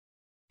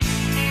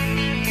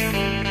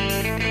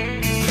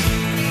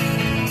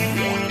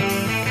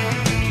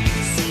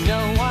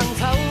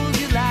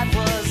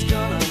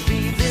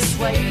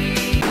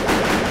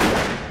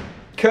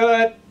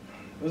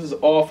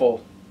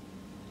awful.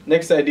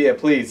 Next idea,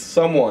 please.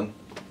 Someone.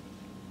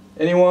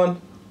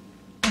 Anyone?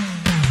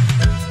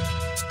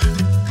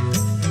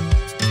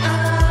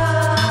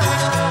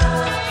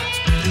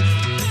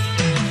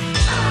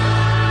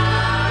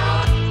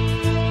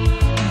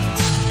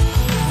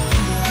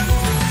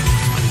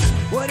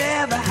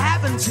 Whatever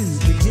happened to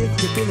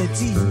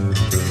predictability?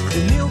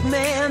 The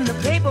milkman, the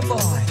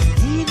paperboy,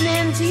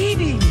 evening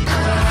TV.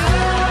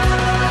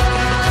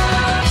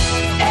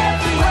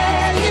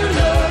 Everywhere you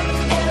look,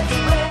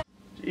 everywhere.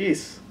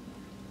 Jeez.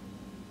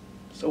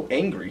 So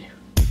angry.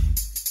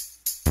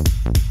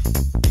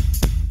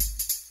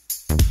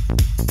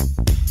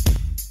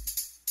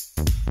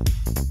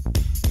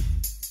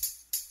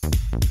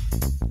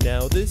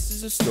 Now this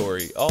is a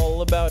story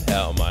all about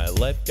how my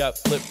life got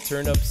flipped,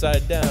 turned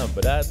upside down.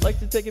 But I'd like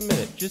to take a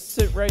minute, just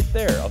sit right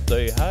there. I'll tell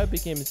you how I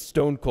became a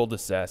stone cold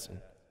assassin.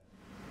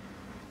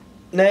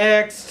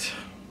 Next.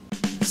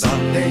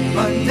 Sunday,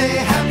 Monday,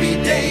 happy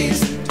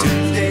days.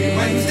 Tuesday,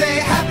 Wednesday,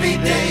 happy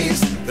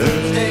days.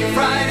 Thursday,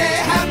 Friday,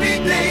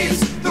 happy days.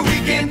 The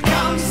weekend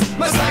comes,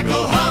 my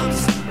cycle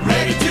hums,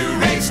 ready to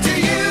race to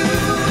you.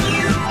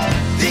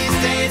 These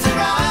days are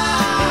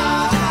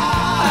ours.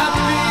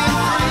 Happy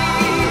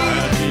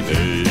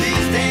days.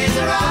 These days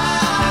are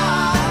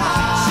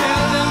ours.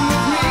 Share them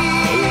with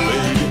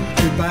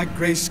me. Goodbye,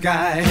 gray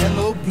sky,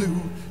 hello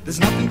blue. There's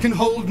nothing can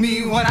hold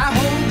me when I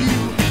hold you.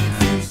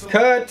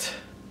 Cut.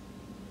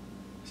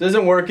 This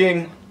isn't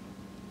working.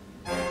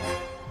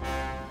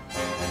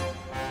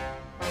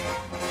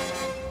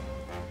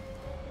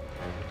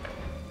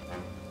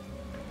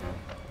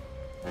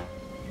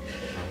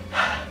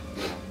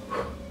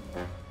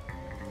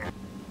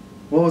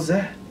 What was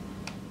that?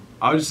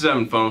 I was just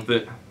having fun with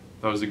it.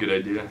 That was a good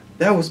idea.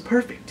 That was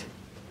perfect.